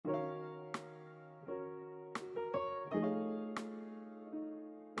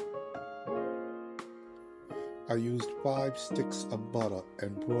I used 5 sticks of butter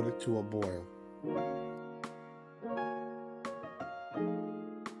and brought it to a boil.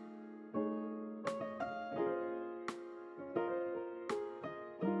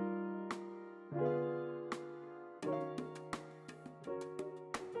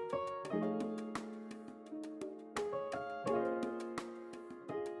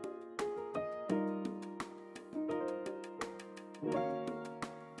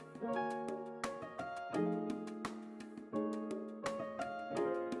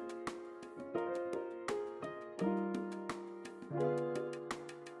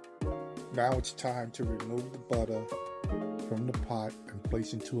 Now it's time to remove the butter from the pot and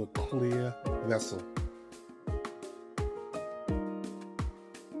place into a clear vessel.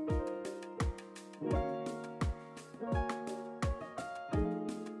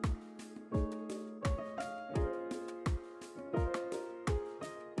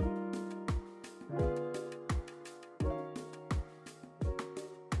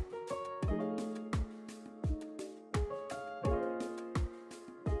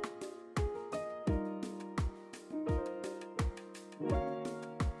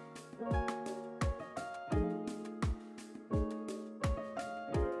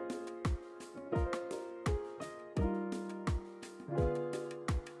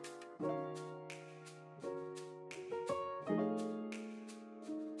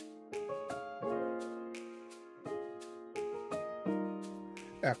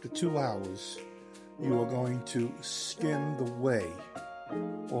 After 2 hours, you are going to skim the whey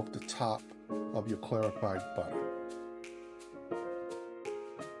off the top of your clarified butter.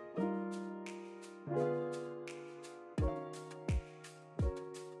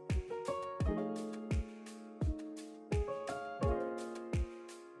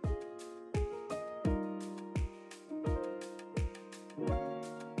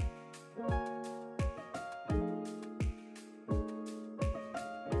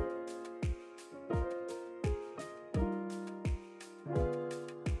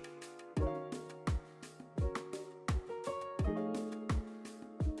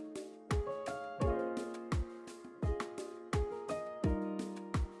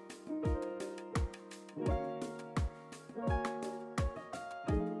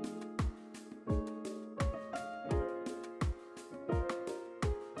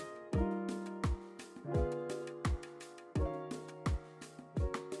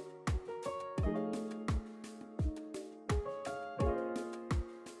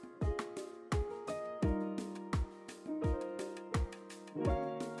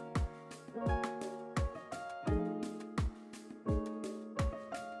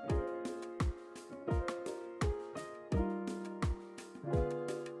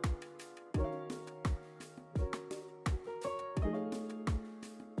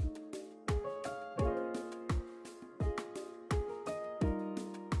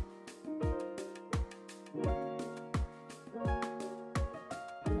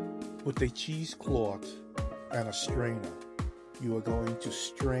 With a cheesecloth and a strainer, you are going to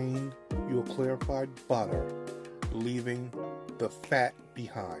strain your clarified butter, leaving the fat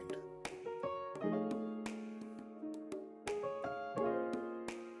behind.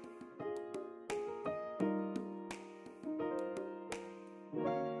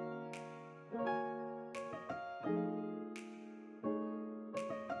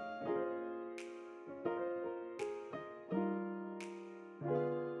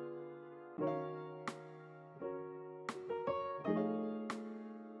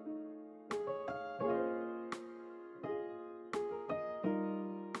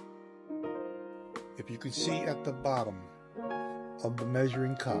 If you can see at the bottom of the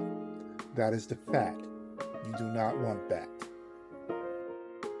measuring cup, that is the fat. You do not want that.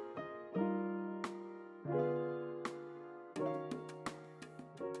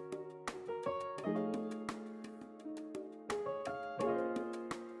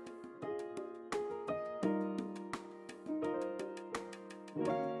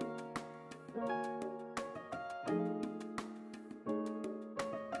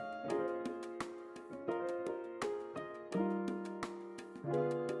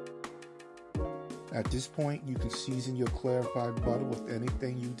 At this point, you can season your clarified butter with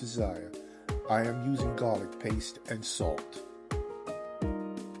anything you desire. I am using garlic paste and salt.